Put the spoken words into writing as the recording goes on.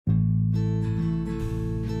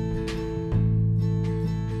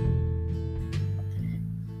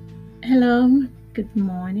Hello, good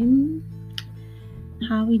morning.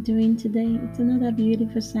 How are we doing today? It's another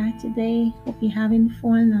beautiful Saturday. Hope you're having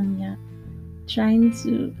fun and you're trying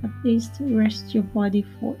to at least rest your body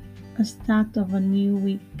for a start of a new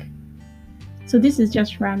week. So this is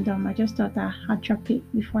just random. I just thought I'd drop it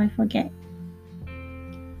before I forget.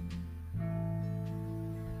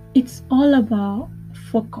 It's all about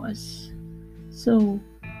focus. So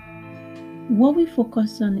what we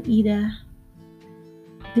focus on either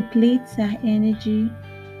depletes our energy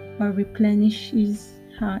or replenishes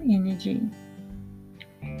our energy.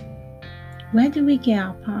 Where do we get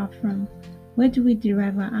our power from? Where do we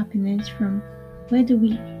derive our happiness from? Where do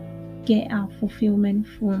we get our fulfillment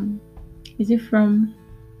from? Is it from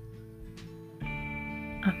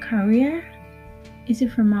our career? Is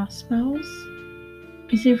it from our spouse?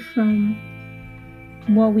 Is it from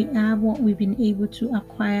what we have, what we've been able to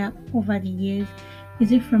acquire over the years?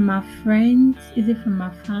 Is it from our friends? Is it from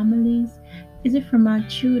our families? Is it from our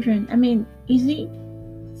children? Is it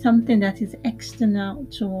something that is external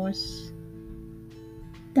to us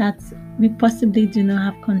that we possibly do not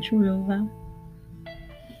have control over?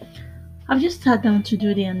 I've just sat down to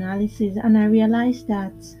do the analysis and I realized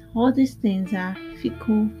that all these things are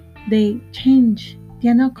fickle, they change, they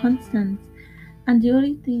are not constant. And the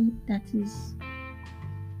only thing that is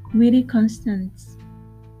really constant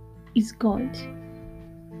is God.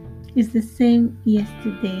 It's the same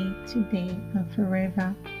yesterday, today, and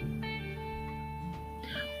forever.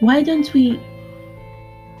 Why don't we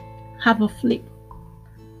have a flip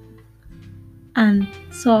and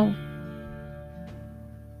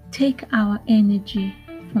take our energy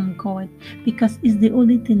from God, because it's the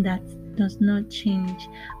only thing that does not change.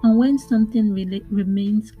 And when something really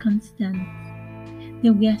remains constant,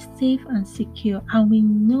 then we are safe and secure, and we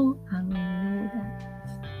know that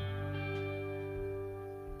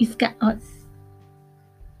it's got us.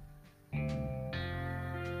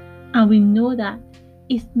 And we know that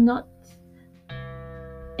it's not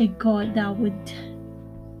a God that would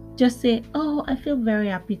just say, "Oh, I feel very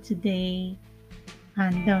happy today,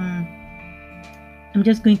 and I'm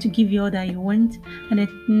just going to give you all that you want." And then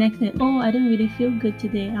next day, "Oh, I don't really feel good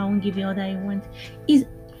today. I won't give you all that you want." It's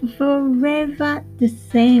forever the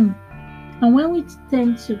same. And when we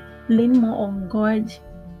tend to lean more on God,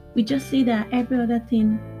 we just see that every other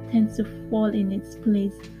thing tends to fall in its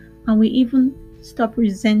place. And we even stop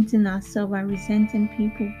resenting ourselves and resenting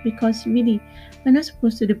people, because really, we're not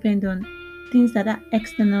supposed to depend on things that are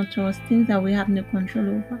external to us, things that we have no control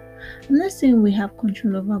over. I'm not saying we have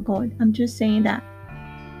control over God. I'm just saying that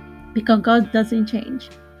because God doesn't change,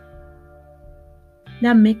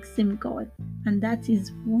 that makes him God. And that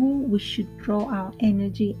is who we should draw our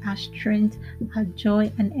energy, our strength, our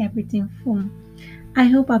joy, and everything from. I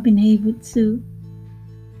hope I've been able to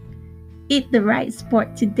hit the right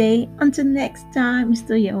spot today. Until next time,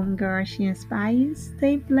 still your own girl. She inspires.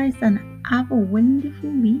 Stay blessed and have a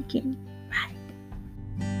wonderful weekend.